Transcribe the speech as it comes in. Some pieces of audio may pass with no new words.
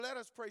Let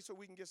us pray so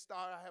we can get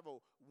started. I have a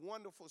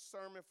wonderful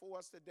sermon for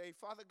us today.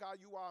 Father God,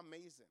 you are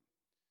amazing.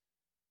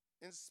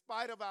 In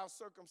spite of our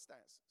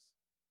circumstances,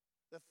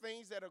 the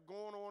things that are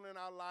going on in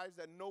our lives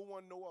that no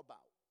one know about,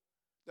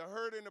 the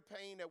hurt and the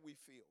pain that we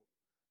feel,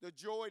 the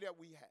joy that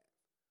we have,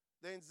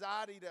 the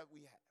anxiety that we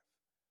have,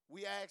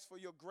 we ask for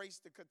your grace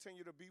to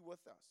continue to be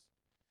with us.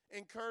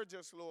 Encourage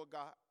us, Lord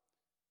God.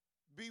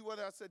 Be with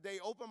us today.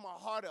 Open my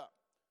heart up.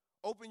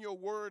 Open your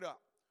word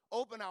up.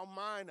 Open our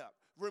mind up.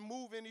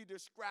 Remove any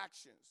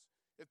distractions.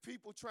 If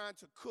people trying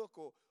to cook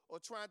or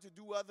trying to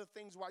do other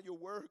things while your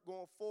word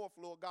going forth,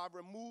 Lord God,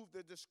 remove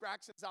the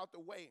distractions out the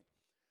way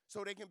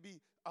so they can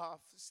be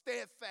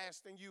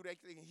steadfast in you. They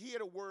can hear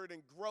the word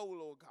and grow,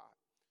 Lord God.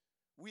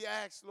 We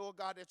ask, Lord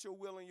God, that your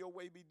will and your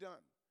way be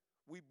done.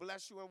 We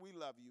bless you and we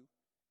love you.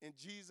 In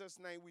Jesus'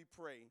 name we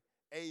pray.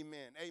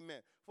 Amen.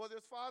 Amen. For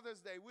this Father's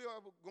Day, we are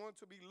going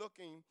to be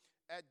looking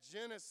at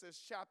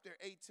Genesis chapter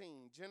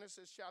 18.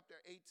 Genesis chapter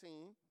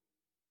 18.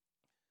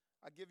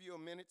 I'll give you a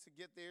minute to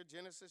get there.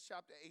 Genesis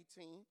chapter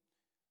 18.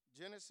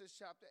 Genesis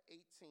chapter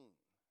 18.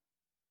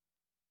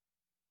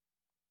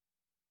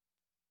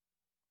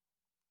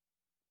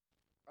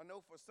 I know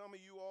for some of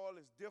you all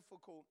it's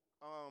difficult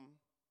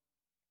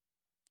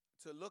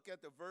to look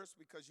at the verse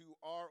because you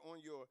are on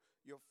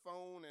your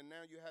phone and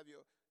now you have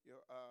your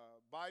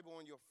Bible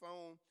on your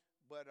phone.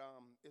 But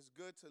it's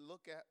good to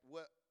look at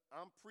what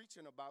I'm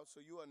preaching about so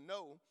you will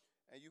know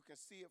and you can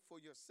see it for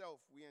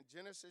yourself. We're in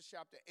Genesis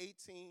chapter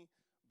 18,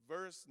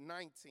 verse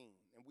 19.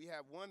 And we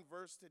have one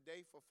verse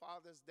today for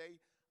Father's Day.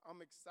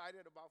 I'm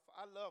excited about,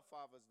 I love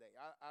Father's Day.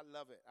 I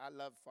love it. I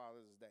love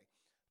Father's Day.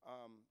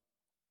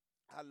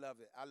 I love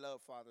it. I love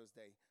Father's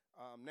Day.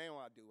 Now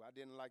I do. I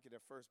didn't like it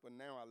at first, but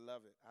now I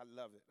love it. I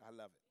love it. I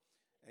love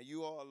it. And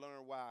you all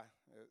learn why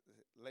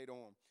later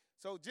on.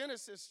 So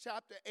Genesis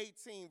chapter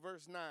 18,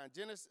 verse 9.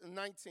 Genesis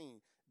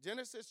 19.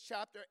 Genesis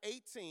chapter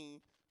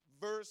 18,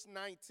 verse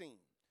 19.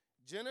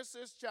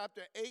 Genesis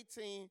chapter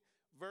 18,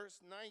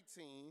 verse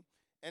 19.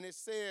 And it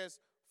says,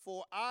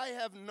 for I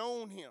have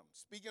known him.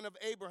 Speaking of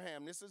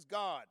Abraham, this is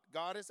God.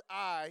 God is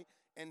I,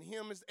 and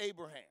him is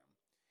Abraham.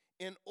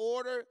 In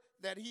order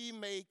that he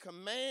may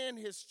command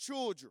his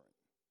children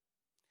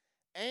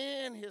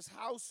and his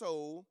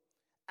household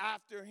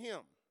after him,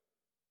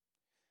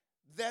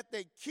 that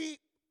they keep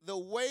the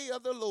way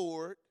of the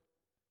Lord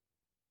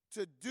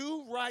to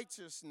do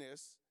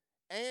righteousness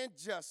and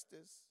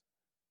justice,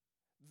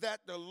 that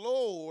the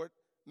Lord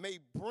may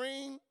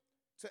bring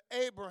to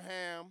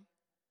Abraham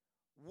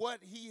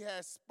what he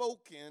has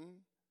spoken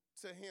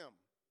to him.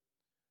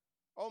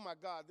 Oh my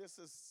God, this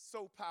is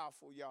so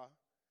powerful, y'all.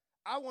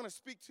 I want to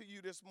speak to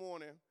you this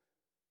morning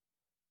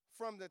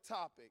from the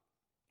topic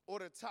or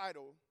the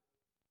title,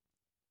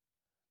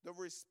 the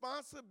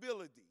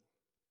responsibility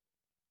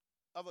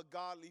of a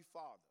godly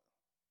father.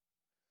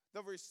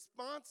 The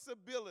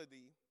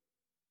responsibility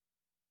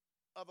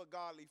of a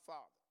godly father.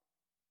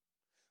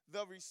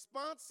 The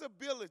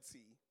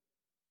responsibility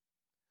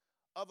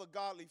of a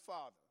godly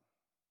father.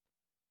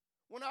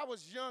 When I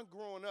was young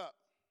growing up,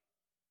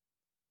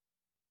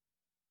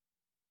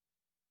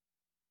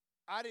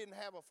 I didn't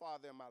have a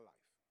father in my life.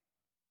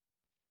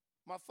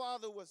 My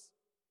father was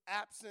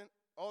absent,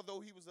 although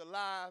he was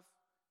alive.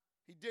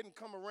 He didn't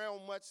come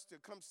around much to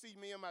come see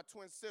me and my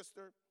twin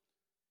sister.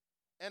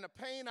 And the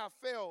pain I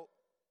felt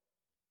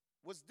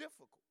was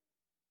difficult.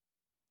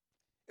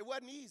 It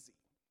wasn't easy.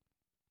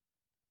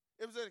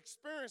 It was an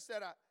experience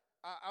that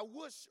I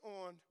wish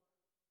on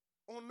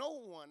no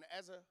one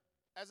as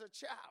a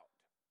child.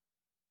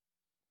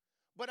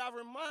 But I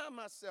remind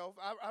myself,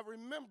 I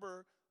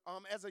remember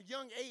as a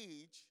young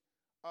age,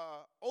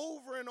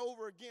 over and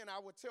over again, I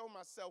would tell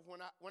myself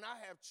when I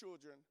have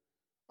children,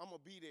 I'm going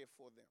to be there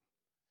for them.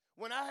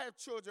 When I have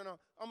children,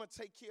 I'm going to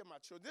take care of my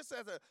children. This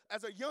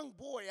as a young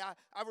boy,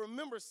 I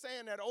remember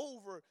saying that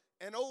over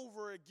and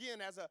over again.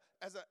 As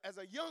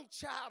a young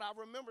child, I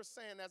remember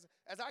saying,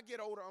 as I get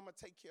older, I'm going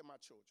to take care of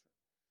my children.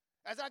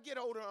 As I get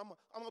older, I'm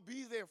going to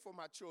be there for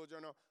my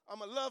children. I'm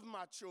going to love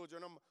my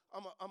children.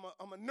 I'm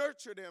going to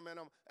nurture them, and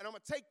I'm going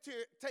to take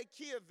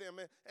care of them.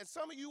 And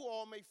some of you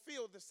all may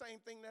feel the same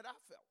thing that I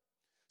felt.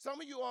 Some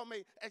of you all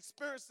may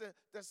experience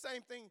the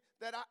same thing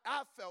that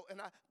I felt,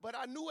 but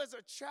I knew as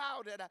a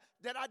child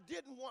that I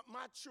didn't want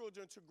my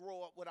children to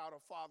grow up without a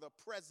father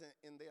present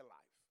in their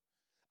life.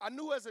 I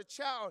knew as a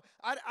child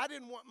I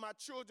didn't want my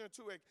children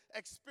to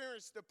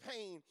experience the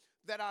pain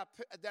that I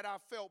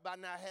felt by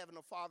not having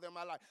a father in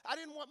my life. I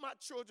didn't want my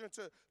children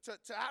to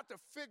have to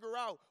figure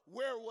out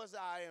where was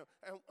I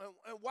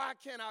and why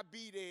can't I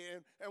be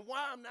there and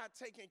why I'm not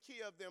taking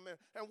care of them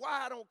and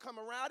why I don't come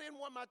around. I didn't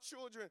want my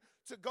children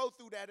to go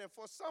through that. And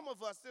for some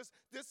of us,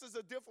 this is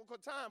a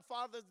difficult time.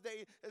 Father's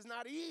Day is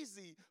not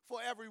easy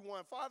for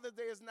everyone. Father's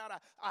Day is not a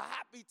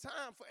happy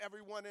time for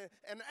everyone.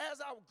 And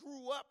as I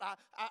grew up,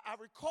 I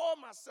recall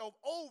myself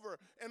over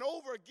and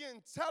over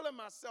again telling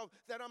myself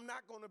that I'm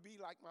not going to be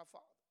like my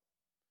father.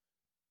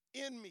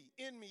 In me,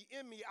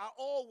 I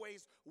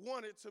always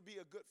wanted to be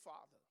a good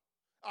father.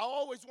 I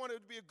always wanted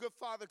to be a good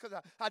father because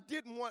I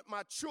didn't want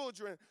my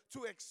children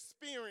to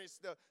experience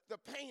the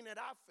pain that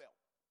I felt.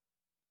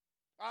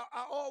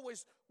 I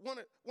always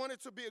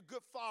wanted to be a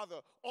good father,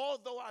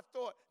 although I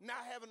thought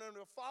not having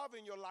a father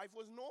in your life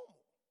was normal.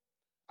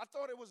 I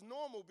thought it was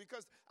normal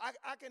because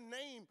I can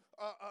name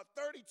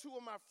 32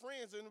 of my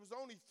friends, and it was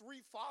only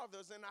 3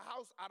 fathers in the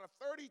house out of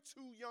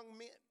 32 young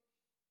men.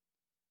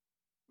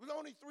 There was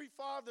only 3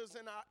 fathers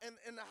in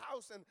the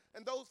house,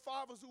 and those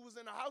fathers who was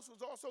in the house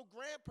was also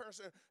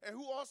grandparents, and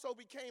who also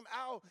became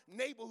our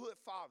neighborhood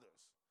fathers,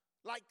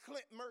 like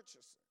Clint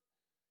Murchison.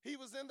 He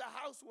was in the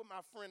house with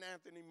my friend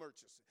Anthony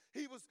Murchison.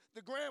 He was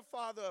the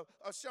grandfather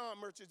of Sean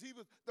Murchison. He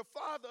was the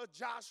father of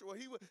Joshua.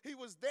 He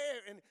was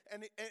there, and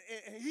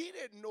he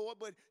didn't know it,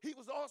 but he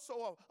was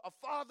also a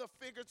father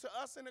figure to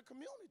us in the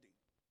community.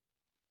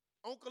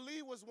 Uncle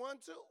Lee was one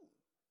too.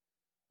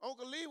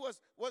 Uncle Lee was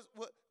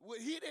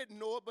he didn't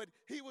know it, but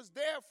he was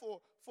there for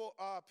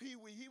Pee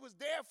Wee. He was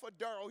there for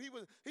Darrell. He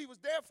was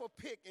there for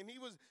Pick, and he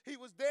was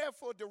there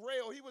for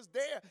Darrell. He was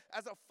there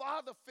as a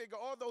father figure,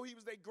 although he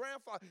was their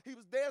grandfather. He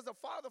was there as a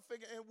father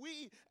figure, and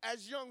we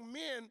as young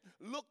men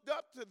looked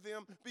up to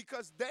them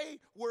because they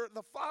were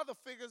the father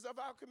figures of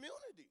our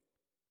community.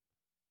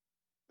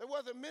 There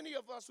wasn't many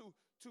of us who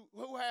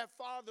had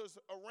fathers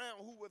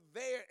around who were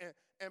there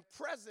and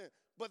present.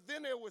 But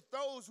then there were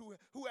those who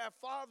had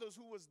fathers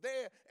who was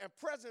there and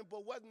present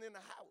but wasn't in the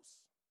house.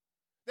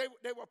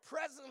 They were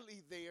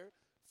presently there,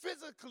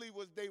 physically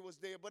they was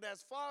there, but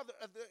as father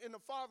in the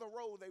father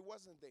role, they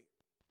wasn't there.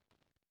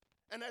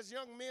 And as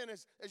young men,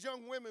 as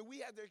young women, we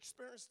had to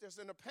experience this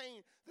and the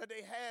pain that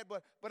they had.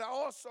 But I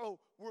also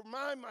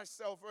remind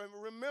myself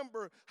and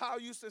remember how I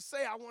used to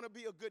say I want to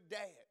be a good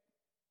dad.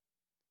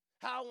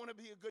 How I want to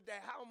be a good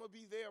dad. How I'm going to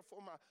be there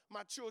for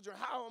my children.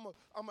 How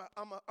I'm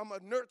going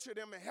to nurture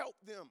them and help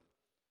them.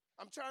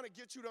 I'm trying to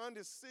get you to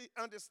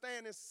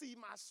understand and see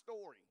my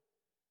story.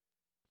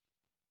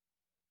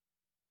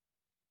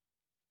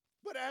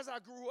 But as I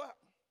grew up,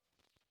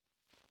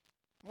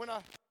 when I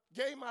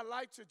gave my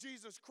life to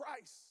Jesus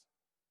Christ,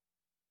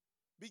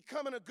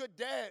 becoming a good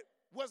dad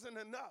wasn't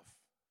enough.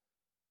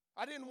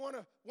 I didn't want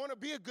to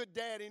be a good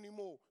dad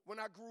anymore when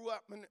I grew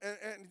up and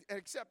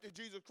accepted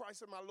Jesus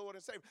Christ as my Lord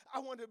and Savior. I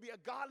wanted to be a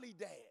godly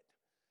dad.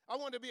 I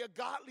wanted to be a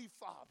godly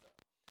father.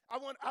 I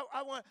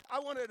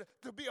wanted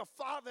to be a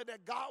father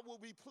that God will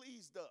be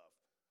pleased of.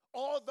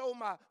 Although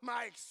my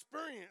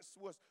experience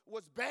was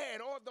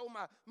bad, although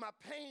my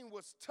pain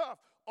was tough,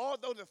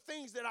 although the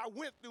things that I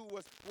went through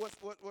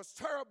was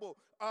terrible,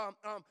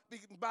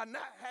 by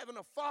not having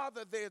a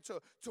father there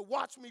to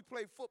watch me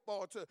play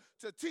football, to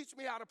teach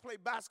me how to play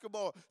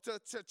basketball, to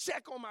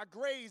check on my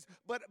grades.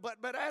 But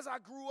as I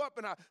grew up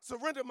and I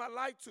surrendered my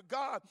life to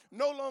God,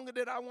 no longer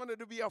did I want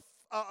to be a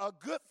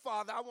good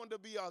father. I wanted to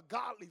be a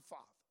godly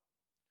father.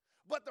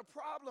 But the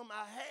problem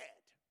I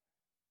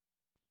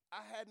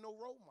had no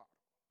role model.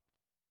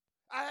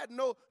 I had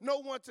no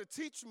one to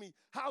teach me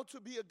how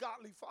to be a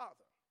godly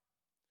father.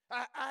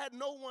 I had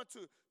no one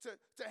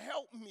to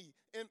help me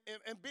in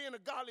being a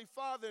godly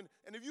father.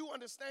 And if you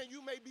understand,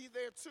 you may be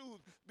there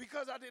too.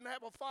 Because I didn't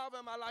have a father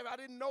in my life, I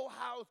didn't know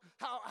how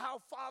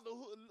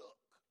fatherhood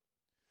looked.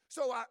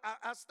 So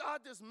I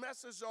started this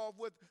message off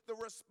with the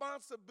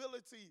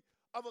responsibility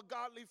of a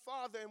godly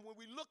father. And when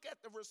we look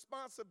at the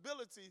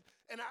responsibility,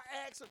 and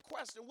I ask a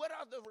question, what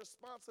are the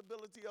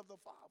responsibility of the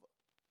father?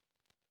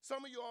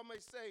 Some of you all may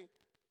say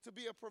to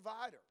be a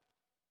provider,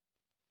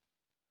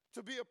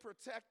 to be a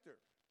protector,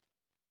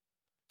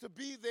 to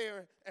be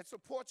there and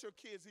support your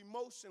kids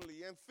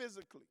emotionally and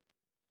physically.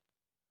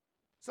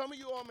 Some of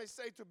you all may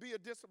say to be a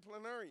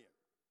disciplinarian.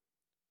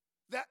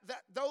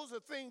 Those are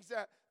things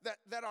that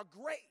are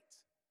great.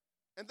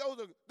 And those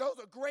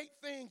are great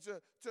things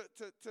to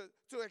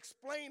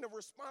explain the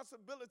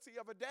responsibility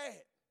of a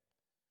dad.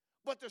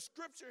 But the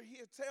scripture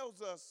here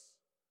tells us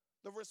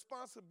the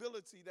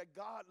responsibility that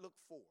God looked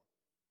for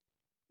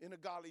in a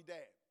godly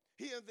dad.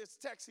 Here in this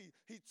text, he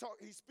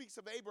speaks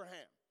of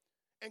Abraham.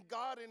 And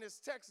God in this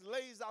text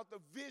lays out the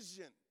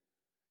vision.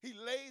 He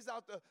lays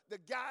out the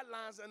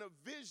guidelines and a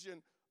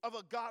vision of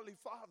a godly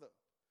father.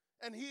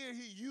 And here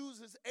he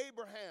uses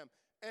Abraham.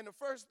 And the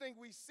first thing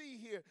we see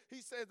here,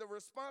 he says the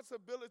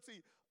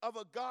responsibility of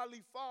a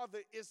godly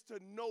father is to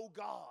know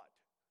God.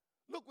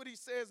 Look what he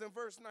says in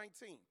verse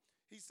 19.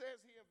 He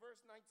says here in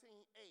verse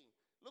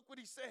 19a, look what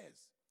he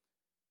says.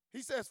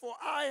 He says, for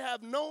I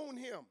have known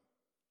him.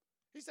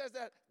 He says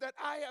that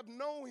I have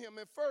known him.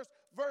 In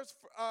verse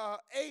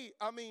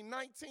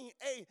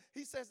 19a,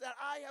 he says that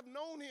I have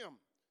known him.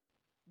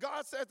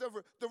 God says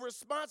the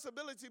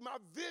responsibility, my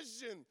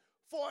vision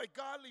for a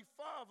godly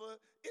father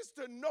is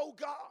to know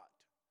God.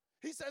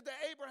 He said that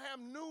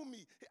Abraham knew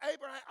me.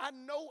 Abraham, I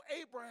know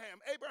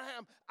Abraham.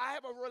 Abraham, I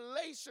have a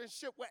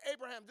relationship with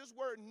Abraham. This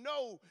word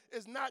know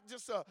is not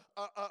just a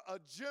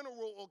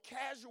general or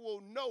casual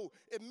know.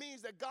 It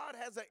means that God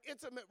has an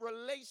intimate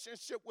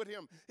relationship with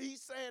him.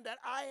 He's saying that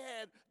I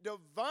had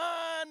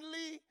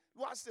divinely,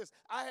 watch this,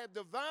 I had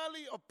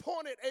divinely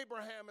appointed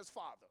Abraham as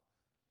father.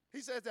 He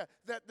says that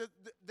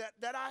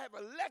I have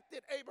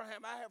elected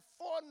Abraham. I have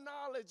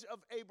foreknowledge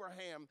of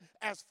Abraham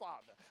as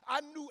father.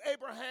 I knew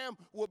Abraham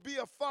would be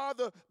a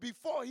father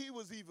before he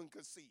was even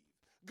conceived.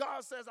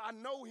 God says, I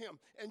know him.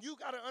 And you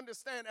got to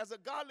understand, as a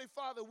godly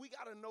father, we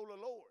got to know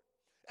the Lord.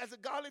 As a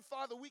godly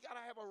father, we got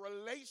to have a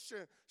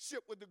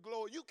relationship with the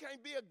glory. You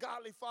can't be a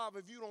godly father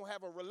if you don't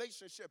have a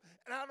relationship.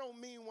 And I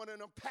don't mean one of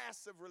them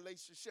passive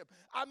relationship.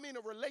 I mean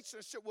a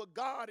relationship where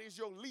God is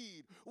your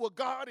lead, where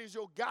God is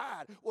your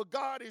guide, where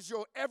God is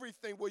your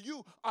everything, where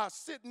you are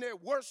sitting there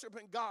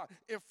worshiping God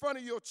in front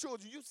of your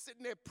children. You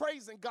sitting there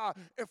praising God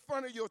in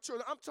front of your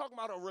children. I'm talking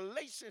about a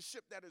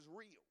relationship that is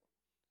real.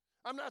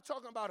 I'm not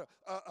talking about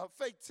a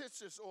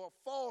fictitious or a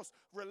false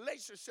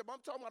relationship. I'm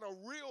talking about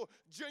a real,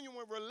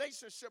 genuine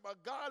relationship. A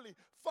godly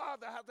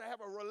father has to have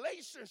a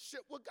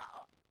relationship with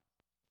God.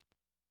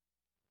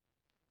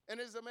 And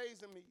it's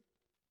amazing me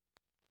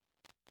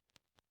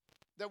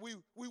that we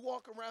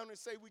walk around and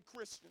say we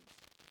Christians.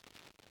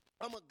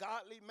 I'm a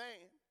godly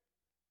man,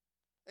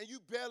 and you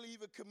barely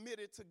even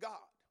committed to God.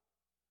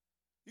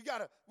 You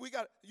gotta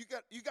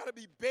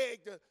be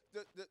begged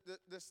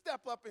to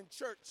step up in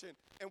church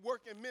and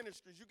work in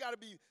ministries. You gotta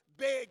be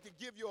begged to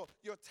give your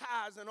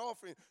tithes and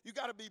offering. You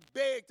gotta be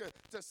begged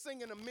to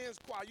sing in the men's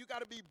choir. You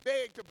gotta be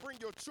begged to bring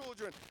your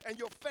children and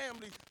your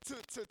family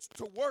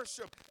to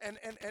worship. And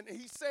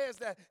he says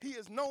that he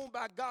is known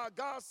by God.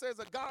 God says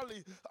a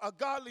godly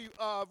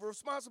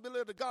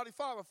responsibility of the godly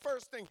father.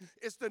 First thing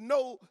is to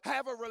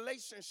have a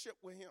relationship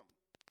with him.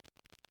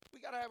 We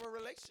gotta have a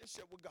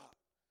relationship with God.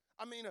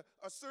 I mean,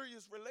 a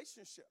serious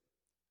relationship.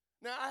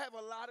 Now, I have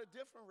a lot of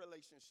different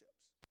relationships.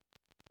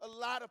 A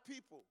lot of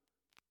people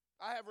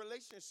I have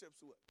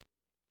relationships with.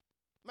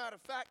 Matter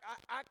of fact,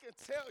 I can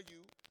tell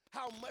you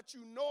how much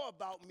you know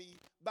about me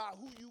by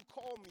who you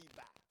call me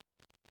by.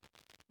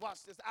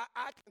 Watch this.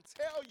 I can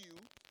tell you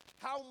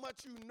how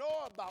much you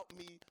know about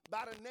me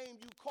by the name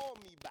you call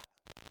me by.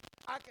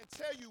 I can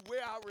tell you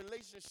where our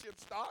relationship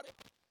started.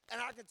 And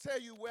I can tell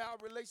you where our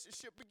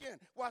relationship began.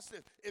 Watch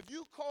this. If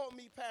you call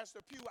me Pastor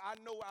Pugh, I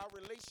know our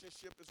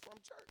relationship is from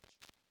church.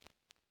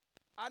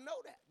 I know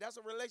that. That's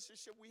a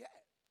relationship we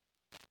had.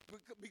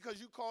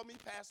 Because you call me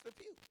Pastor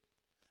Pugh.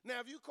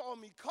 Now, if you call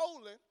me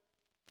Colin,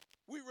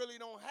 we really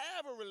don't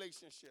have a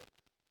relationship.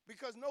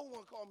 Because no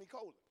one called me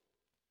Colin.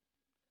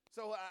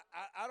 So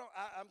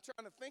I'm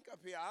trying to think up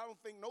here. I don't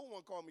think no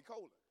one called me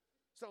Colin.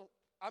 So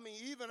I mean,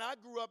 even I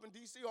grew up in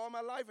D.C. all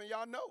my life, and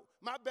y'all know.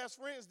 My best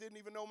friends didn't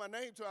even know my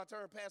name until I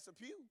turned Pastor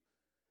Pugh.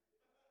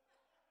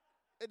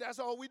 And that's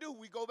all we do.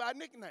 We go by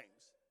nicknames.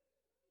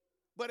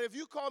 But if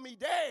you call me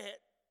Dad,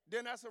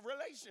 then that's a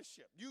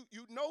relationship. You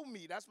know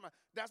me. That's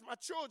my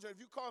children. If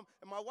you call,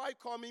 and my wife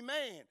call me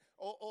man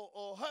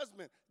or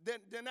husband,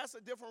 then that's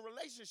a different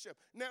relationship.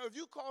 Now, if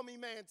you call me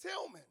Man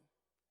Tillman,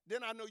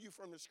 then I know you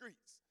from the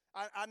streets.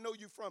 I know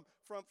you from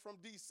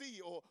D.C.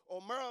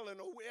 or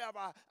Maryland or wherever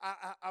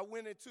I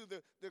went into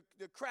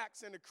the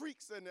cracks and the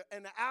creeks and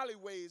the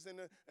alleyways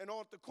and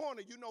on the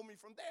corner. You know me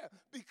from there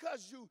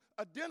because you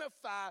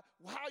identify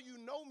how you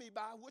know me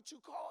by what you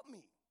called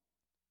me.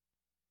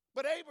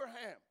 But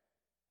Abraham,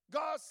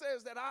 God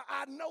says that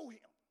I know him.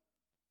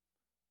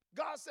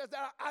 God says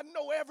that I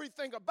know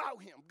everything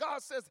about him.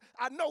 God says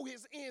I know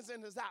his ins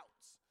and his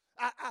outs.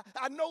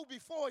 I know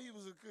before he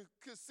was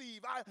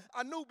conceived.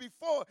 I knew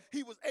before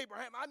he was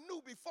Abraham. I knew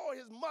before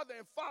his mother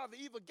and father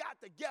even got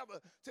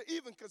together to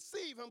even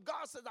conceive him.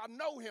 God says, I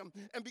know him.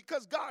 And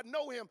because God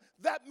know him,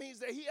 that means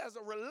that he has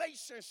a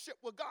relationship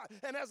with God.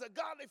 And as a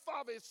godly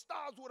father, it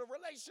starts with a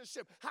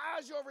relationship.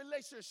 How's your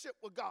relationship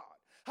with God?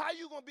 How are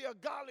you going to be a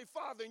godly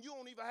father and you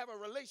don't even have a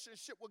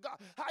relationship with God?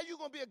 How are you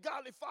going to be a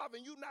godly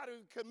father and you're not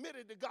even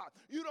committed to God?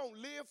 You don't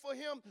live for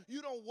him.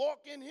 You don't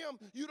walk in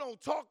him. You don't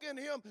talk in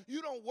him.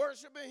 You don't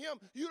worship in him.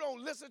 You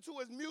don't listen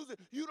to his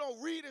music. You don't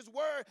read his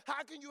word.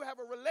 How can you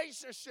have a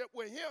relationship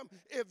with him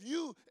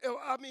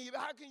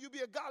how can you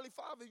be a godly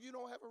father if you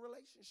don't have a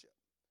relationship?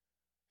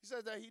 He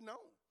says that he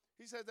knows.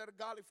 He says that a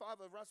godly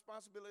father, the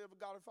responsibility of a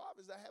godly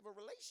father is to have a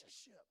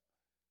relationship.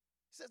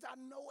 He says, I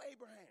know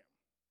Abraham.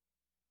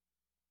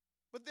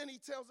 But then he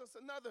tells us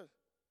another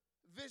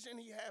vision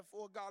he had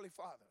for a godly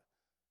father.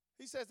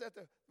 He says that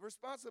the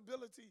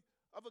responsibility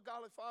of a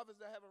godly father is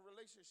to have a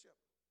relationship.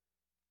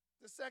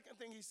 The second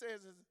thing he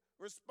says is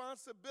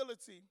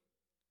responsibility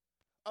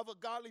of a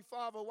godly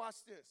father.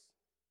 Watch this.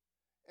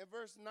 In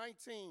verse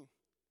 19,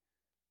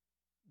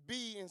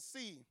 B and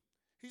C,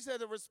 he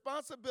said the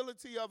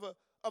responsibility of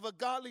a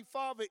godly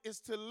father is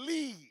to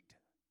lead.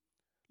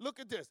 Look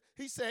at this.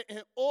 He said,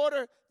 in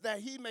order that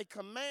he may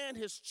command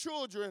his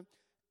children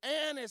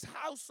and his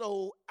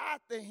household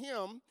after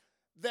him,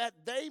 that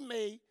they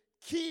may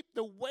keep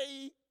the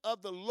way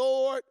of the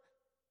Lord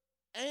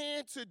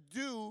and to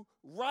do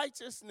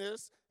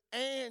righteousness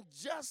and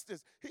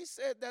justice. He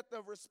said that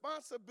the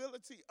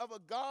responsibility of a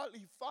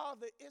godly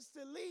father is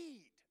to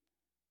lead.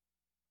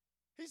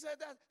 He said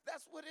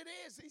that's what it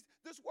is.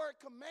 This word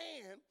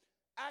command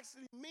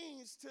actually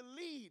means to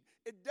lead.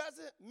 It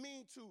doesn't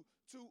mean to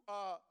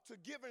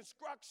give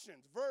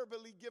instructions,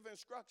 verbally give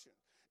instructions.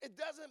 It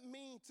doesn't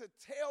mean to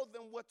tell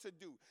them what to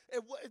do.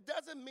 It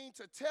doesn't mean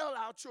to tell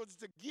our children,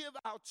 to give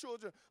our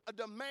children a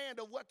demand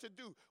of what to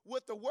do.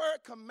 What the word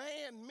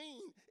command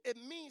means, it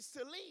means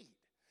to lead.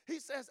 He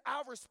says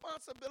our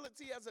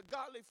responsibility as a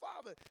godly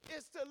father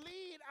is to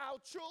lead our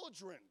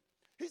children.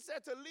 He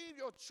said to leave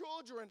your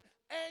children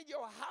and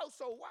your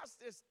household, watch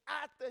this,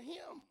 after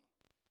him.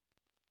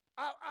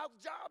 Our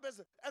job as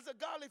a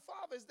godly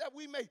father is that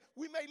we may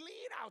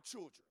lead our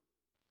children.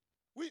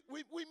 We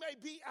may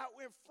be out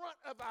in front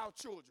of our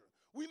children.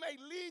 We may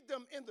lead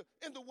them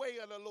in the way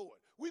of the Lord.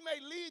 We may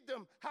lead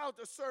them how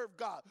to serve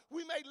God.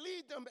 We may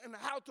lead them in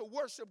how to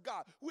worship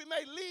God. We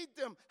may lead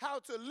them how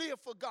to live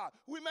for God.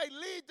 We may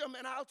lead them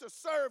in how to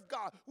serve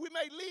God. We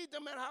may lead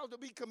them in how to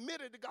be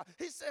committed to God.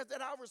 He says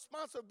that our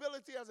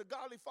responsibility as a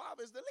godly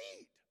father is to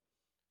lead.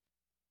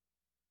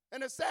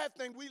 And the sad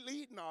thing, we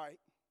leading all right.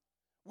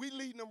 We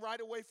leading them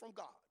right away from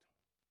God.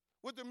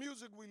 With the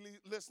music we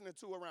listening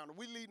to around them,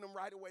 we leading them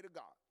right away to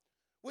God.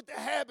 With the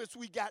habits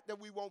we got that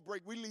we won't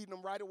break, we leading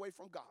them right away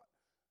from God.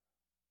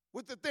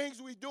 With the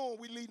things we doing,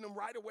 we leading them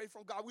right away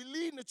from God. We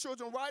leading the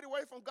children right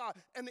away from God.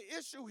 And the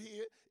issue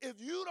here, if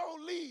you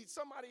don't lead,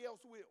 somebody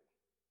else will.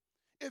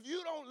 If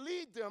you don't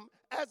lead them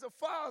as a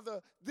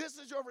father, this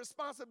is your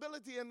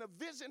responsibility and the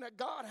vision that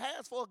God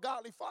has for a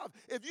godly father.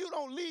 If you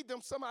don't lead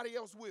them, somebody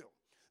else will.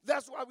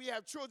 That's why we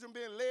have children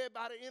being led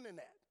by the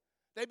internet.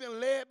 They've been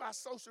led by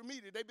social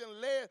media. They've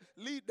been led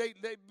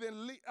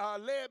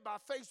by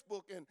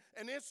Facebook and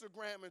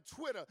Instagram and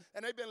Twitter.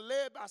 And they've been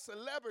led by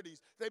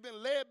celebrities. They've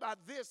been led by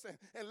this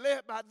and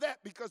led by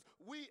that, because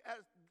we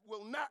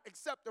will not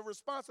accept the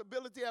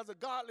responsibility as a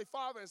godly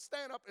father and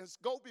stand up and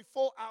go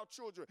before our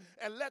children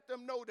and let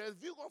them know that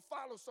if you're going to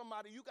follow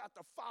somebody, you got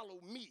to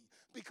follow me,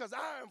 because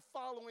I am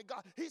following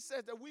God. He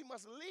says that we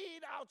must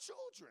lead our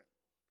children.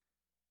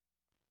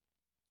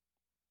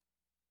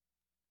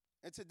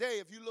 And today,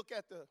 if you look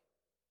at the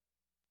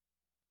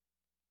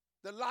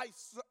life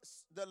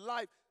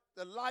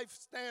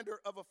standard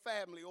of a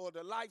family, or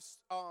the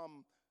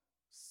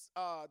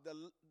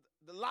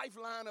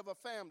lifeline of a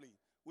family,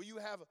 where you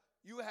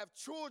have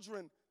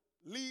children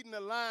leading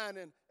the line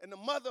and the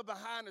mother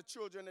behind the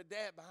children, the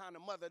dad behind the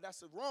mother.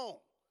 That's wrong.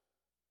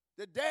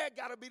 The dad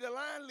got to be the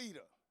line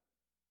leader.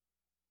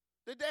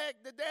 The dad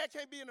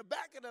can't be in the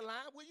back of the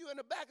line. What you in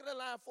the back of the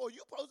line for?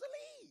 You're supposed to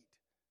lead.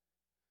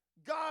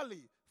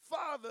 Godly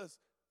fathers,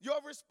 your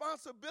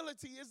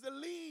responsibility is to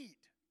lead.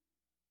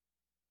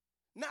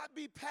 Not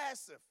be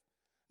passive.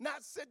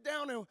 Not sit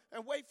down and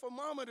wait for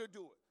mama to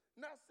do it.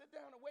 Not sit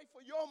down and wait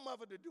for your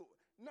mother to do it.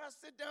 Not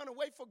sit down and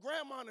wait for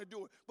grandma to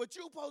do it. But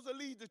you're supposed to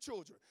lead the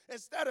children.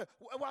 Instead of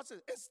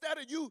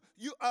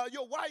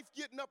your wife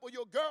getting up, or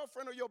your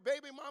girlfriend or your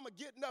baby mama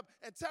getting up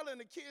and telling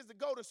the kids to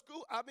go to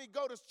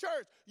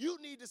church, you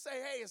need to say,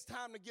 hey, it's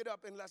time to get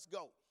up and let's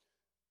go.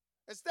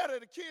 Instead of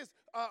the kids,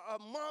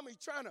 mommy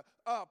trying to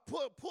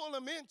pull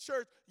them in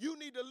church, you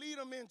need to lead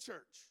them in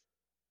church.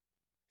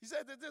 He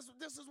said that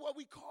this is what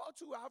we call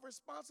to. Our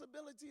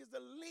responsibility is to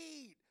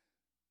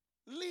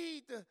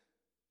lead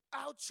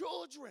our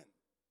children.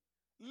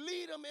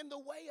 Lead them in the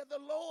way of the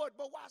Lord.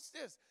 But watch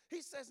this.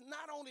 He says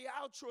not only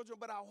our children,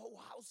 but our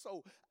whole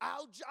household.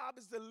 Our job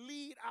is to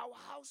lead our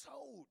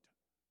household.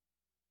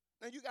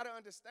 Now you got to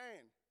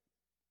understand,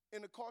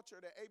 in the culture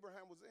that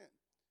Abraham was in,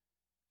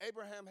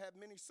 Abraham had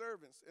many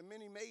servants and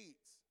many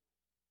maids.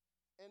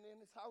 And in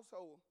his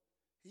household,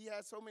 he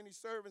had so many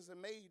servants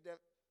and maids that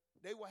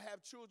they would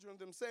have children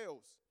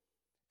themselves.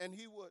 And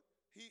he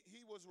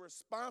was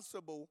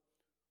responsible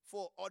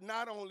for, or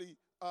not only,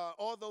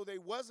 although they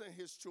wasn't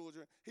his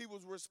children, he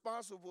was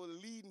responsible for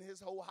leading his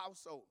whole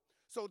household.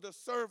 So the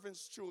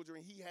servants'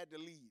 children he had to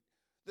lead.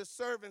 The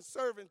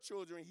servant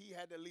children he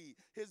had to lead.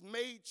 His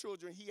maid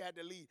children he had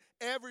to lead.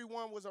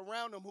 Everyone was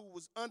around him who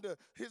was under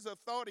his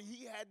authority.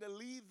 He had to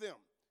lead them.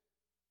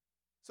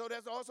 So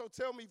that's also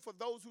tell me, for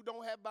those who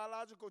don't have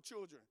biological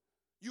children,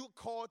 you're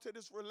called to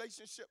this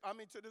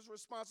to this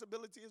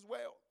responsibility as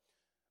well.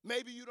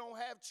 Maybe you don't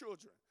have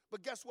children,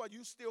 but guess what?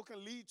 You still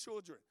can lead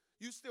children.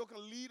 You still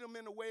can lead them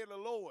in the way of the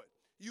Lord.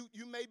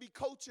 You may be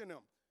coaching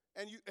them,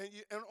 and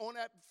on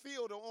that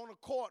field or on a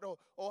court or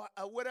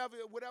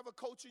whatever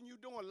coaching you're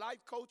doing,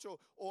 life coach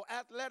or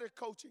athletic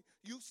coaching,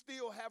 you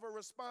still have a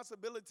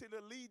responsibility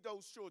to lead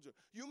those children.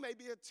 You may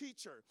be a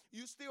teacher.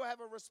 You still have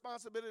a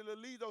responsibility to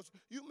lead those.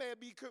 You may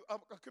be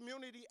a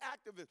community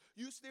activist.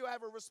 You still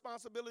have a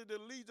responsibility to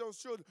lead those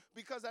children,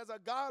 because as a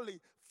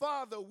godly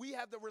father, we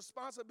have the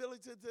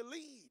responsibility to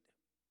lead.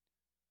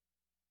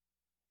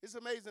 It's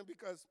amazing,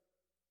 because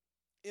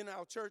in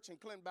our church, in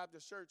Clinton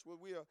Baptist Church, where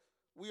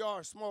we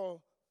are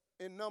small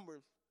in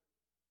numbers,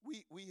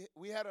 we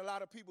had a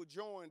lot of people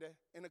join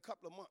in a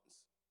couple of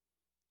months.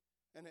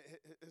 And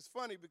it's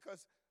funny,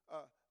 because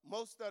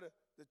most of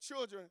the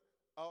children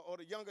or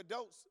the young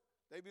adults,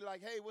 they be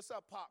like, hey, what's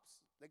up,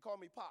 Pops? They call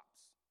me Pops.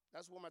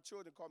 That's what my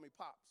children call me,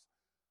 Pops.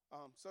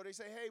 So they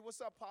say, hey,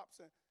 what's up, Pops?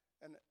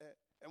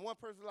 And one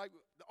person like,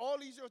 all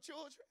these your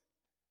children?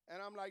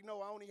 And I'm like,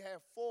 no, I only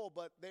have 4,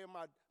 but they're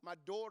my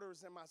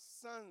daughters and my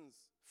son's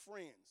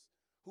friends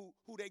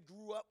who they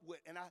grew up with,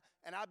 and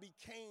I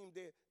became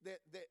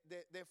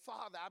their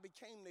father. I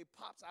became their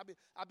pops.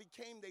 I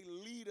became their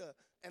leader,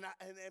 and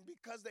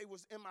because they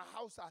was in my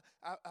house,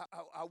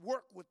 I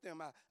worked with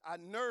them. I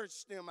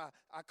nourished them.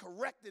 I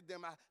corrected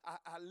them.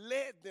 I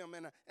led them,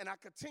 and I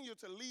continue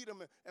to lead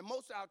them. And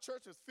most of our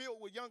church is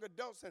filled with young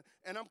adults,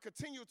 and I'm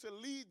continuing to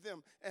lead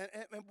them.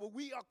 And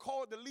we are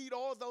called to lead,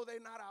 although they're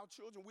not our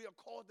children. We are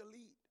called to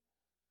lead.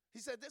 He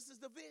said, this is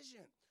the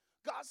vision.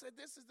 God said,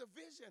 this is the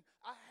vision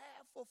I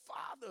have for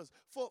fathers,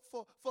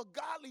 for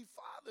godly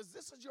fathers.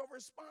 This is your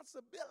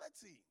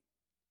responsibility.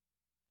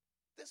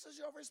 This is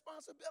your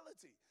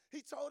responsibility.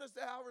 He told us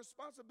that our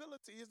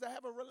responsibility is to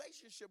have a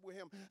relationship with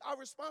him. Our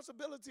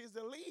responsibility is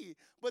to lead,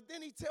 but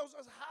then he tells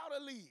us how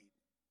to lead.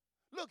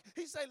 Look,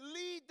 he said,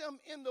 lead them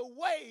in the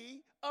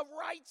way of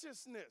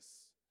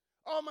righteousness.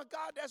 Oh my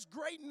God, that's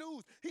great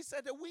news. He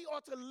said that we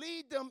ought to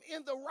lead them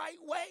in the right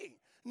way,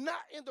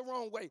 not in the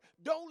wrong way.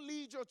 Don't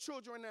lead your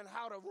children in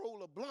how to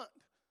roll a blunt.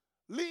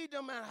 Lead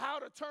them in how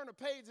to turn the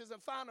pages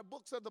and find the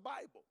books of the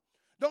Bible.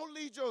 Don't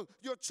lead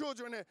your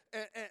children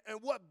in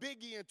what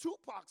Biggie and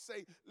Tupac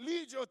say.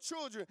 Lead your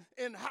children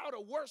in how to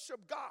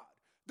worship God.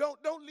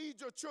 Don't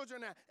lead your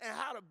children in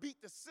how to beat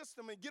the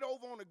system and get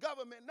over on the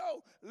government.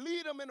 No,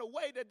 lead them in a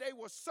way that they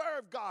will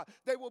serve God.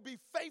 They will be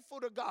faithful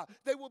to God.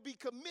 They will be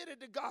committed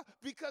to God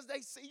because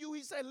they see you.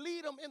 He said,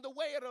 lead them in the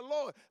way of the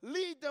Lord.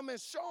 Lead them and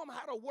show them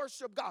how to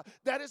worship God.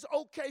 That it's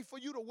okay for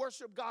you to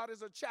worship God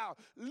as a child.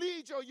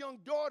 Lead your young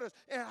daughters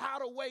in how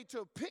to way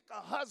to pick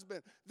a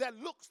husband that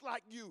looks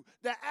like you,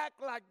 that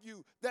act like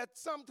you, that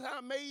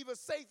sometimes may even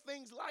say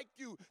things like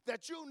you,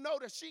 that you know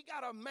that she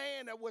got a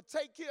man that will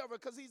take care of her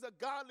because he's a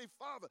godly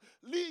father.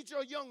 Lead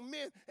your young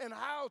men in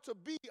how to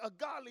be a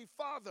godly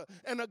father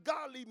and a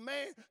godly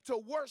man, to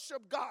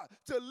worship God,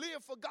 to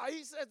live for God.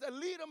 He says to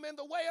lead them in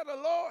the way of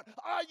the Lord.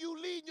 Are you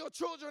leading your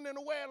children in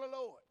the way of the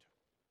Lord?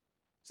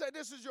 Say,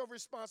 this is your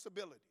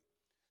responsibility.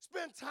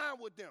 Spend time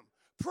with them.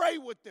 Pray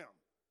with them.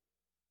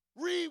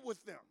 Read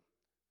with them.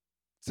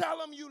 Tell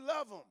them you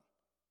love them.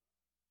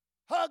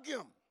 Hug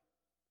them.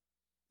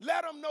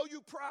 Let them know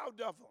you're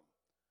proud of them.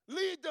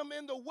 Lead them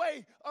in the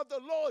way of the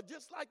Lord,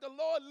 just like the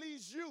Lord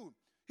leads you.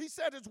 He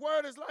said his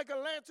word is like a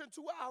lantern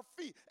to our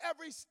feet.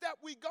 Every step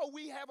we go,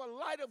 we have a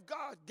light of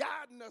God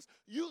guiding us.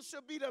 You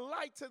should be the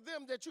light to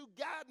them, that you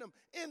guide them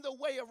in the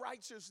way of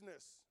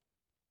righteousness.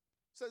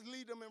 It says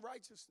lead them in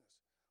righteousness.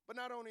 But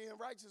not only in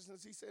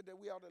righteousness, he said that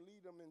we ought to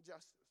lead them in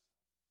justice.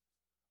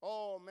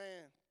 Oh,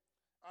 man,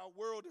 our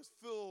world is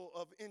full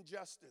of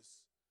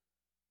injustice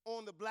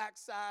on the black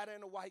side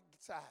and the white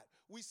side.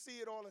 We see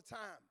it all the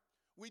time.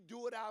 We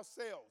do it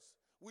ourselves.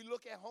 We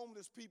look at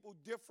homeless people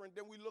different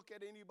than we look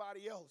at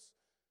anybody else.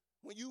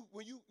 When you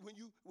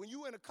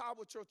in a car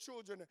with your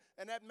children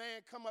and that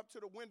man come up to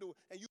the window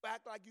and you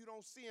act like you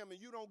don't see him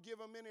and you don't give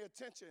him any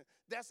attention,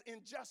 that's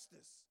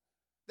injustice.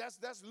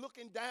 That's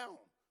looking down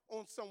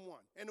on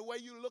someone. And the way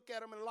you look at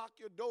them and lock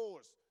your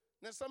doors.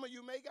 Now, some of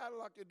you may got to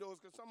lock your doors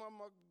because some of them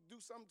will do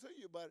something to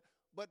you, but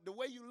the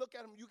way you look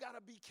at them, you got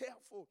to be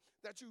careful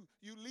that you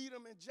lead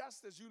them in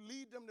justice. You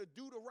lead them to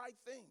do the right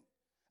thing.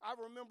 I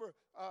remember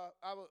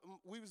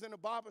we was in a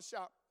barber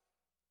shop.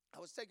 I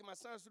was taking my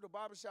sons to the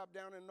barber shop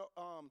down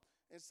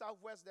in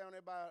Southwest, down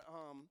there by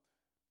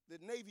the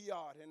Navy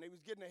Yard, and they was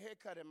getting a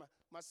haircut, and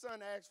my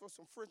son asked for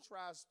some French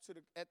fries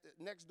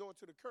next door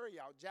to the curry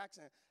out.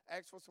 Jackson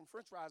asked for some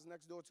French fries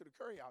next door to the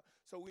curry out.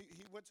 So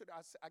he went to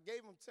I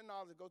gave him $10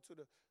 to go to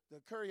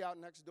the curry out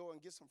next door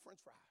and get some French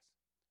fries.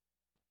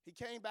 He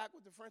came back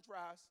with the French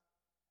fries,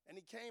 and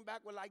he came back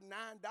with like $9.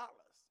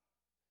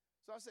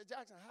 So I said,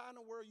 Jackson, how in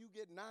the world you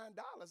get $9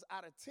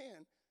 out of 10?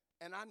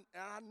 And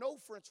I know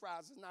French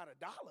fries is not $1.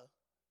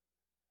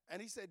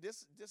 And he said,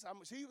 this how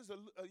much. He was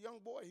a young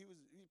boy. He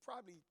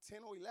probably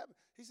 10 or 11.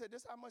 He said,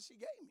 this how much she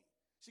gave me.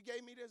 She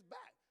gave me this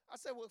back. I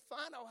said, well,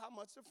 find out how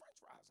much the French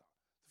fries are.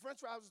 The French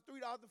fries was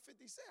 $3.50.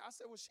 I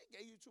said, well, she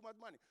gave you too much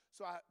money.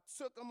 So I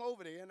took him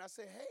over there, and I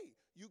said, hey,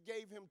 you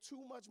gave him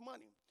too much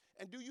money.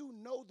 And do you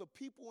know the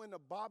people in the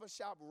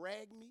barbershop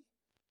rag me?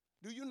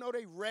 Do you know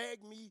they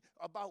rag me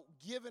about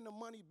giving the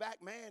money back?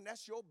 Man,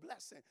 that's your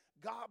blessing.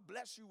 God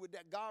bless you with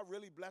that. God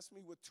really blessed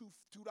me with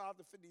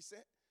 $2.50.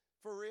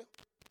 For real.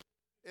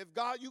 If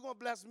God, you're going to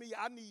bless me,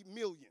 I need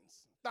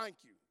millions. Thank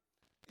you.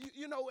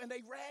 You know, and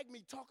they rag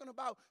me talking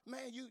about,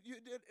 man, you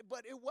did,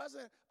 but it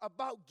wasn't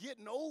about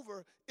getting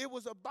over. It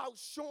was about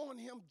showing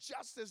him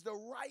justice, the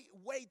right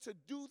way to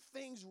do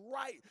things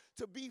right,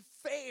 to be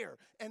fair.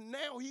 And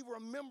now he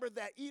remembered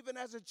that even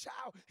as a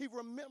child, he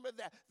remembered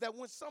that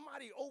when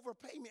somebody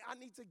overpay me, I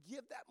need to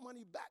give that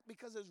money back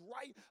because it's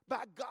right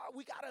by God.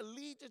 We got to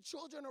lead the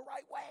children the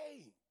right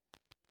way.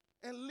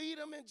 And lead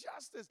them in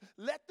justice.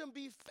 Let them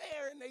be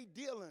fair in their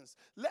dealings.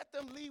 Let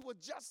them lead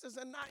with justice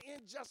and not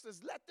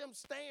injustice. Let them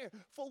stand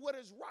for what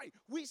is right.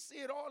 We see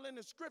it all in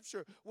the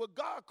scripture where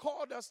God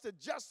called us to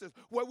justice,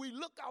 where we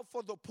look out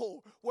for the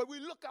poor, where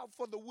we look out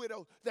for the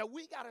widow, that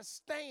we got to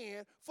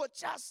stand for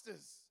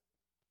justice.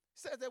 He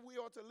said that we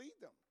ought to lead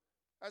them.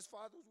 As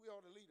fathers, we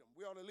ought to lead them.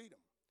 We ought to lead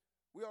them.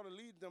 We ought to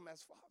lead them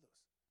as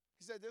fathers.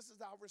 He said, this is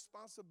our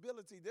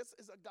responsibility. This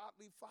is a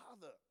godly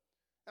father.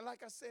 And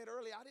like I said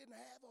earlier, I didn't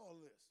have all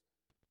this.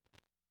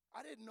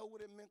 I didn't know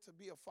what it meant to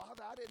be a father.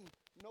 I didn't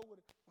know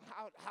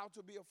how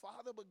to be a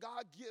father, but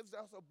God gives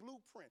us a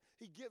blueprint.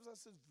 He gives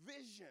us his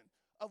vision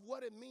of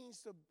what it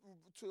means to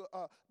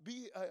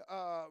be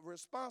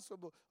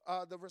responsible,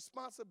 the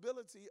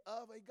responsibility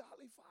of a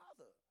godly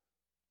father.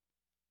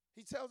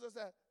 He tells us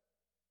that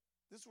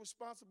this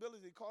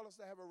responsibility calls us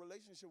to have a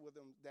relationship with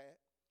him, Dad.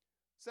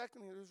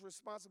 Secondly, this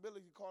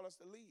responsibility calls us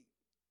to lead.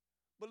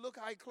 But look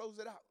how he closed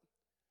it out.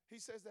 He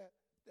says that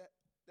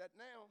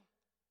now,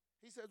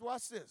 he says,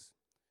 watch this.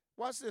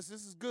 Watch this.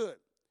 This is good.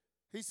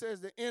 He says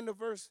the end of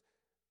verse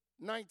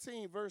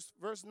 19,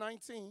 verse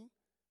 19.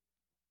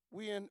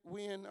 We in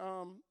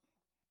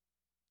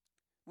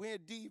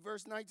D,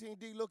 verse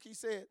 19D. Look, he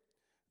said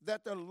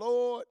that the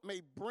Lord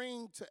may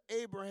bring to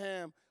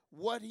Abraham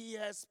what he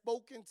has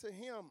spoken to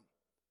him.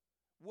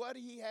 What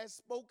he has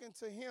spoken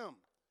to him.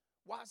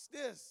 Watch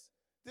this.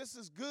 This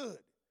is good.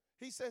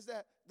 He says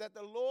that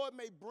the Lord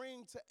may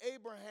bring to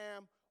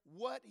Abraham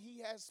what he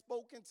has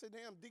spoken to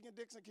them. Deacon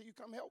Dixon, can you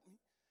come help me?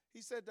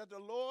 He said that the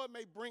Lord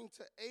may bring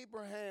to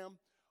Abraham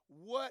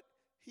what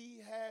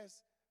he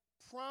has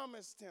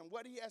promised him,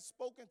 what he has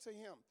spoken to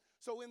him.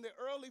 So in the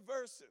early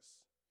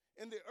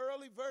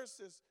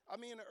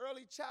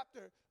early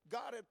chapter,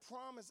 God had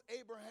promised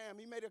Abraham,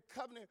 he made a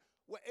covenant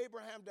with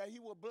Abraham that he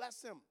will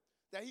bless him,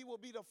 that he will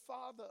be the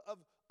father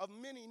of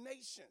many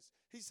nations.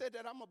 He said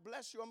that I'm going to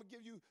bless you. I'm going to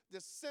give you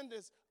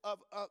descendants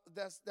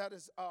that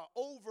is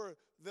over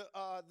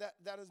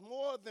that is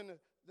more than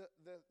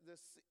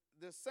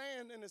the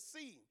sand in the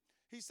sea.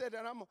 He said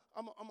that I'm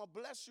going to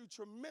bless you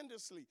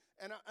tremendously,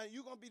 and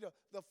you're going to be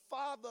the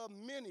father of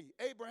many.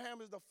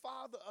 Abraham is the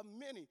father of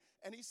many,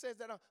 and he says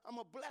that I'm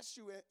going to bless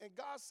you, and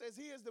God says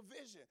here's the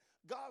vision.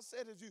 God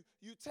said if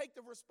you take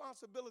the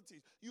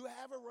responsibilities, you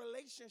have a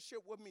relationship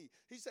with me.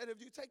 He said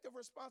if you take the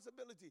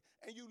responsibility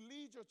and you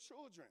lead your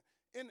children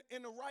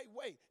in the right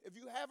way, if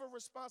you have a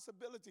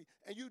responsibility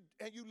and you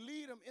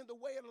lead them in the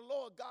way of the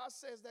Lord, God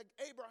says that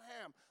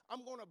Abraham,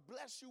 I'm going to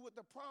bless you with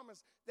the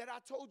promise that I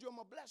told you I'm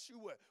going to bless you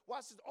with.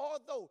 Watch this.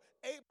 Although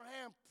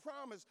Abraham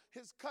promised,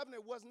 his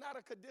covenant was not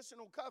a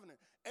conditional covenant.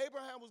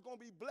 Abraham was going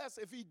to be blessed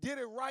if he did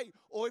it right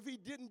or if he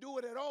didn't do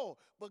it at all.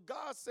 But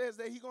God says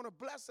that he's going to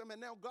bless him, and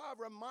now God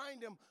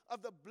remind him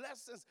of the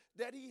blessings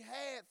that he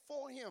had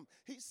for him.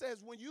 He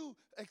says when you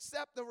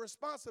accept the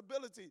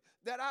responsibility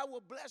that I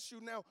will bless you.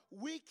 Now,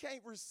 we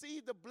can't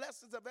receive the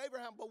blessings of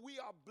Abraham, but we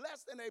are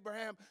blessed in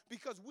Abraham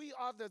because we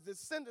are the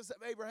descendants of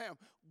Abraham.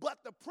 But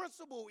the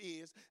principle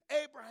is,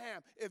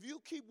 Abraham, if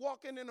you keep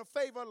walking in the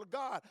favor of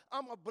God,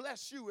 I'm going to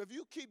bless you. If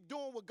you keep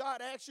doing what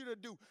God asks you to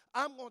do,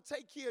 I'm going to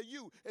take care of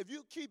you. If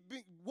you keep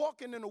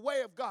walking in the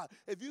way of God,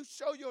 if you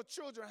show your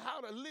children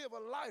how to live a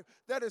life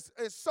that is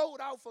sold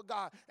out for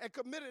God and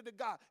committed to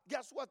God,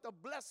 guess what? The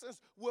blessings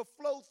will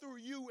flow through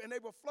you, and they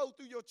will flow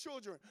through your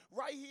children.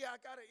 Right here, I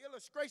got an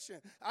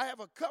illustration. I have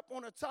a cup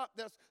on the top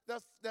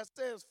that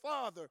says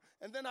Father,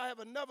 and then I have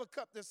another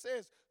cup that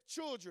says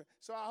children.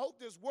 So I hope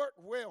this worked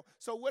well.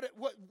 So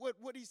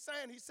what he's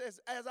saying, he says,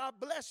 as I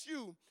bless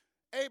you,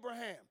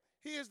 Abraham,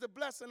 here's the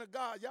blessing of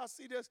God. Y'all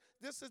see this?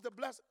 This is the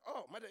blessing.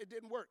 Oh, it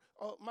didn't work.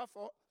 Oh, my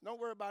fault. Don't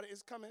worry about it.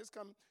 It's coming. It's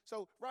coming.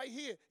 So right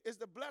here is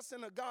the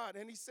blessing of God.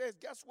 And he says,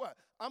 guess what?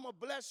 I'm going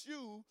to bless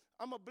you.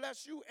 I'm going to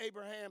bless you,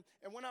 Abraham.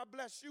 And when I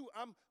bless you,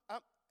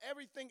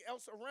 everything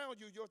else around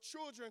you, your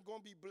children are going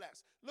to be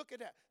blessed. Look at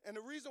that. And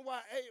the reason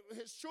why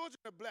his children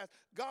are blessed,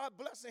 God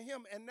blessing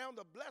him, and now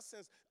the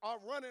blessings are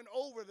running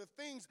over. The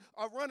things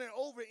are running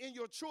over in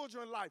your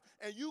children's life.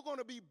 And you're going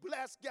to be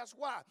blessed. Guess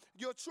why?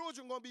 Your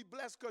children are going to be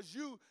blessed because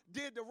you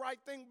did the right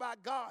thing by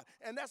God.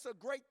 And that's a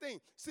great thing.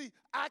 See,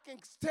 I can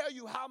tell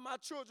you how my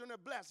children are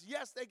blessed.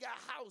 Yes, they got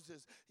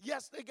houses.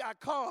 Yes, they got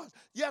cars.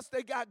 Yes,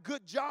 they got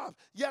good jobs.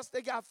 Yes,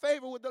 they got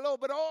favor with the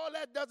Lord. But all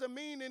that doesn't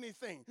mean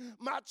anything.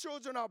 My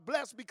children are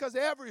blessed because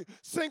every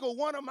single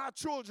one of my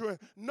children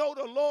know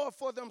the Lord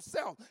for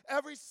themselves.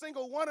 Every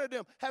single one of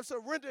them have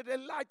surrendered their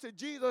life to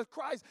Jesus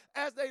Christ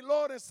as their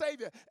Lord and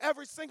Savior.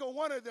 Every single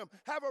one of them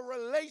have a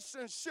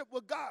relationship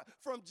with God,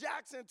 from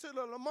Jackson to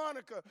the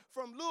LaMonica,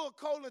 from Lil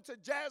Colin to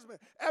Jasmine.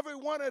 Every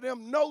one of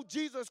them know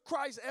Jesus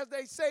Christ as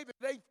their Savior.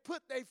 They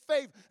put their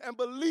faith and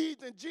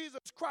believed in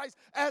Jesus Christ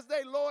as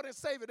their Lord and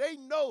Savior. They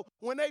know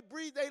when they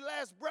breathe their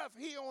last breath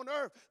here on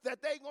earth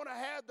that they're going to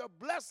have the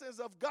blessings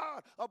of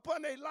God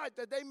upon their life,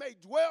 that they may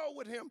dwell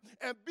with him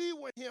and be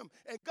with him.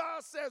 And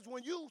God says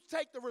when you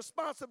take the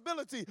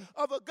responsibility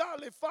of a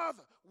godly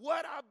father,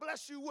 what I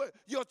bless you with,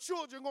 your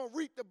children going to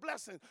reap the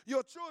blessing.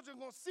 Your children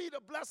going to see the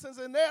blessings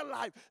in their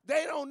life.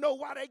 They don't know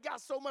why they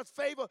got so much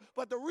favor,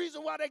 but the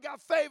reason why they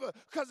got favor,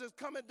 because it's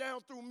coming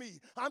down through me.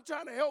 I'm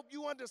trying to help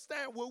you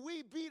understand, will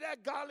we be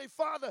that godly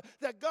father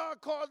that God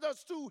called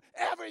us to,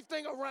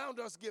 everything around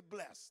us get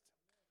blessed.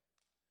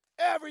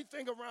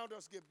 Everything around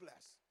us get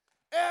blessed.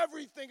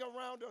 Everything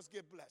around us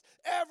get blessed.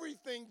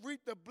 Everything reap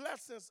the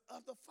blessings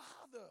of the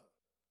Father.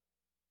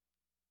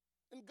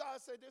 And God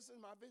said, this is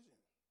my vision.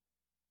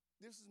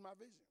 This is my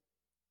vision.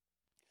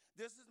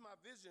 This is my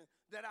vision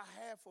that I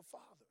have for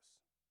fathers.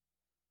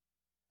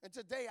 And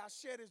today I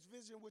share this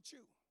vision with you.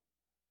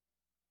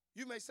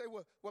 You may say,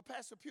 well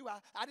Pastor Pugh,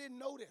 I didn't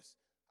know this.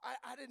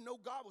 I didn't know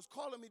God was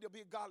calling me to be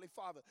a godly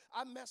father.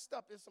 I messed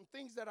up. There's some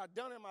things that I've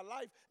done in my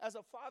life as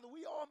a father.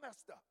 We all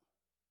messed up.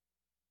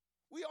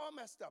 We all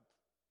messed up.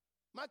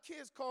 My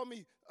kids call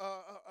me,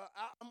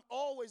 I'm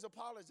always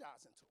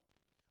apologizing to them.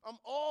 I'm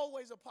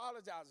always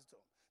apologizing to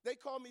them. They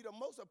call me the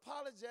most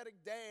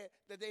apologetic dad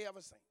that they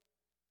ever seen.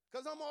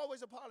 Because I'm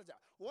always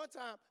apologizing. One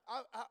time,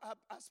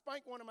 I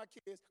spanked one of my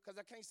kids, because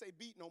I can't say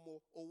beat no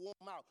more or warm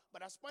them out. But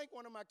I spanked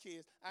one of my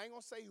kids. I ain't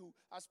going to say who.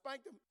 I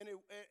spanked them and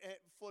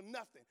for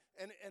nothing.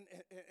 And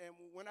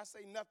when I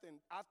say nothing,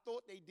 I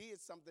thought they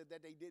did something that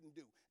they didn't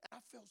do. And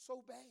I felt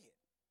so bad.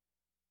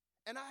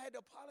 And I had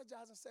to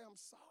apologize and say, I'm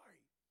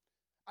sorry.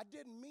 I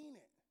didn't mean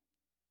it.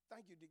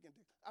 Thank you, Deacon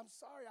Dick. I'm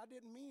sorry, I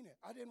didn't mean it.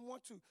 I didn't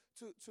want to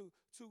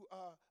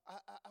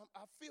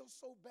I feel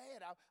so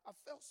bad. I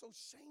felt so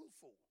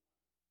shameful.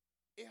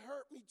 It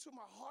hurt me to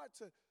my heart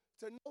to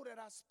know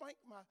that I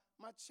spanked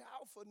my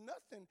child for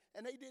nothing,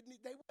 and they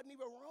wasn't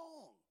even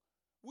wrong.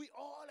 We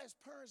all as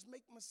parents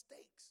make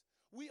mistakes.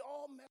 We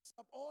all mess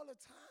up all the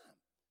time.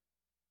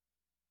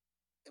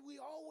 And we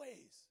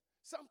always.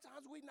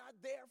 Sometimes we're not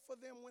there for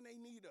them when they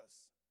need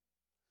us.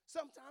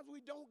 Sometimes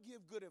we don't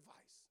give good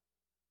advice.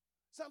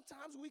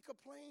 Sometimes we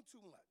complain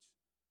too much.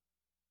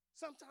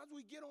 Sometimes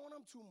we get on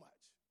them too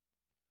much.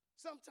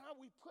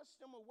 Sometimes we push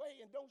them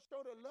away and don't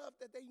show the love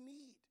that they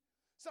need.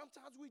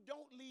 Sometimes we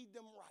don't lead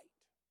them right.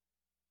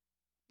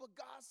 But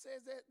God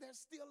says that there's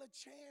still a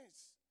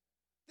chance.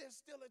 There's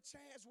still a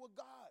chance with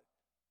God.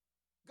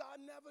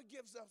 God never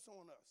gives up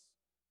on us.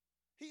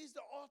 He's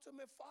the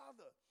ultimate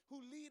father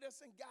who leads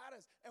us and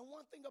guides us. And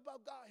one thing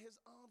about God, his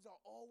arms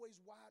are always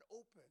wide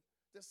open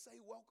to say,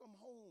 welcome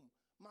home,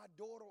 my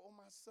daughter or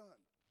my son.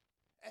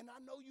 And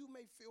I know you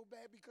may feel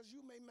bad because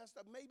you may mess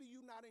up. Maybe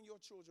you're not in your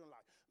children's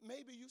life.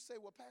 Maybe you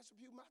say, well, Pastor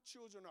Pugh, my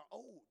children are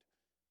old.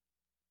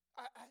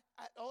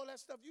 All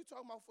that stuff you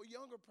talking about for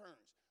younger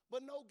parents.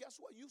 But no, guess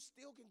what? You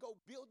still can go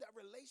build that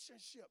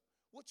relationship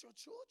with your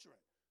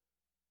children.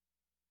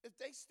 If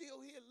they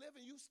still here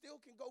living, you still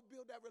can go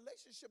build that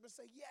relationship and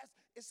say, yes,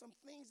 it's some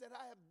things that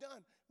I have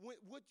done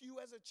with you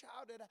as a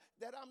child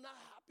that I'm not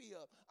happy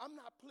of. I'm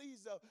not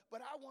pleased of, but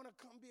I want to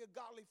come be a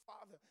godly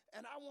father.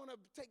 And I want to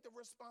take the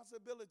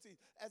responsibility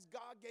as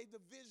God gave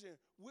the vision.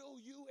 Will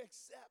you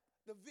accept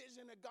the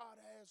vision that God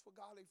has for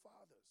godly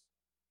fathers?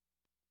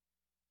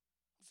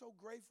 I'm so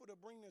grateful to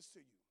bring this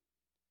to you.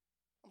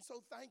 I'm so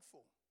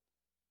thankful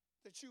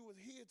that you were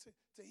here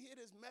to hear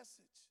this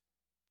message,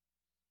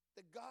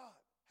 that God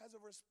has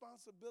a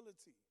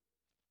responsibility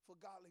for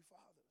godly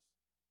fathers.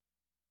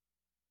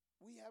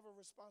 We have a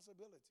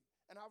responsibility.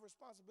 And our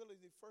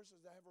responsibility first is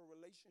to have a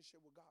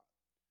relationship with God.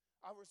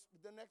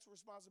 The next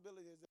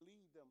responsibility is to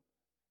lead them,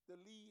 to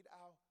lead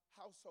our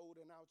household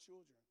and our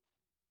children.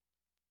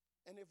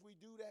 And if we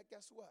do that,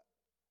 guess what?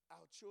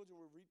 Our children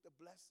will reap the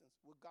blessings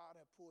what God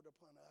had poured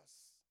upon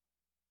us.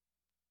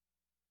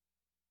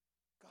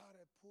 God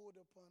had poured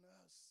upon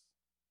us.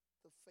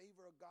 The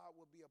favor of God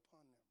will be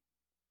upon them.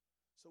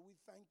 So we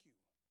thank you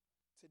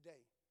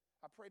today.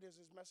 I pray that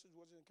this message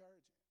was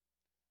encouraging.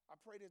 I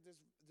pray that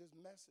this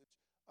message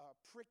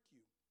prick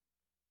you,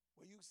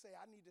 where you say,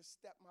 I need to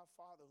step my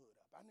fatherhood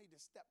up. I need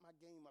to step my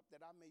game up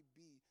that I may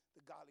be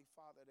the godly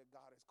father that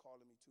God is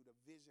calling me to, the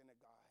vision that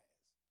God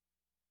has.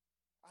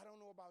 I don't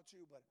know about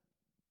you, but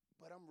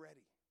I'm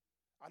ready.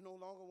 I no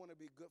longer want to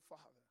be a good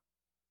father.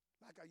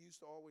 Like I used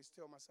to always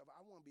tell myself,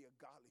 I want to be a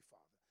godly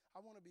father. I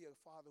want to be a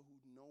father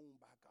who's known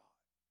by God.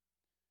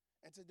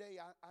 And today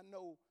I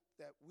know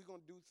that we're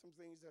going to do some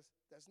things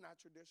that's not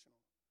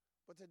traditional.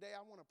 But today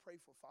I want to pray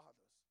for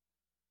fathers.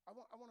 I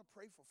want to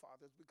pray for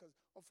fathers because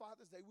on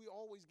Father's Day, we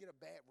always get a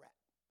bad rap.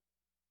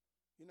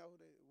 You know,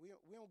 we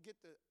don't get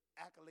the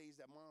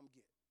accolades that mom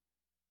get.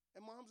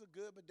 And moms are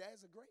good, but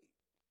dads are great.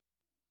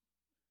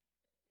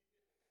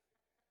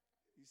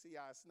 You see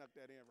how I snuck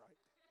that in,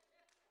 right?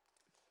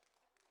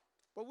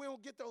 But we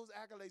don't get those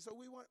accolades. So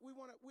I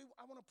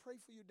want to pray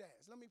for you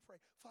dads. Let me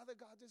pray. Father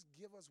God, just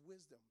give us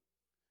wisdom.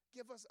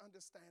 Give us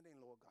understanding,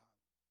 Lord God.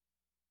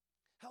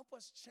 Help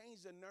us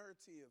change the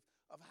narrative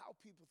of how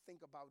people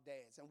think about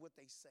dads and what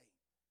they say.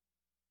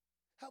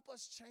 Help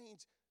us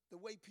change the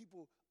way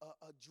people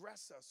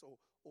address us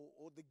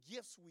or the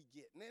gifts we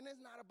get. And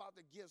it's not about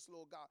the gifts,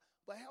 Lord God,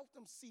 but help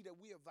them see that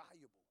we are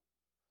valuable.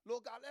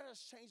 Lord God, let us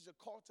change the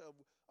culture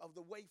of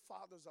the way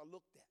fathers are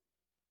looked at.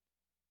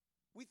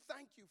 We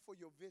thank you for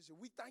your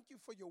vision. We thank you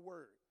for your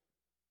word.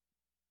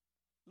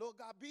 Lord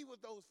God, be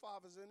with those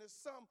fathers. And there's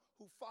some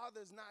who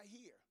father is not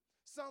here.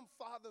 Some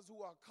fathers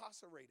who are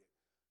incarcerated.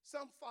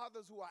 Some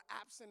fathers who are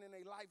absent in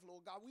their life,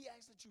 Lord God. We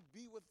ask that you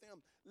be with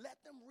them.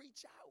 Let them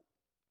reach out.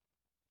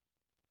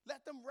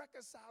 Let them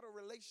reconcile a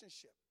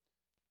relationship.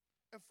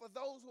 And for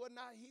those who are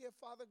not here,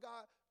 Father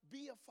God,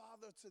 be a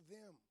father to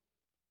them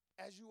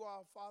as you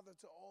are a father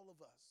to all of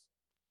us.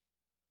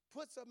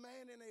 Puts a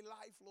man in a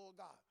life, Lord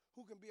God,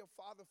 who can be a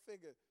father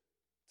figure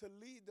to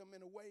lead them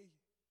in a way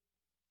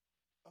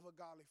of a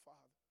godly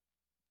father.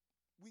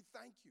 We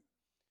thank you.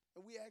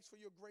 And we ask for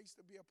your grace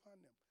to be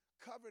upon them.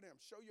 Cover them.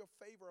 Show your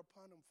favor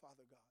upon them,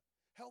 Father God.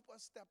 Help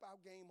us step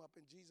our game up.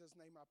 In Jesus'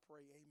 name I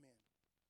pray. Amen.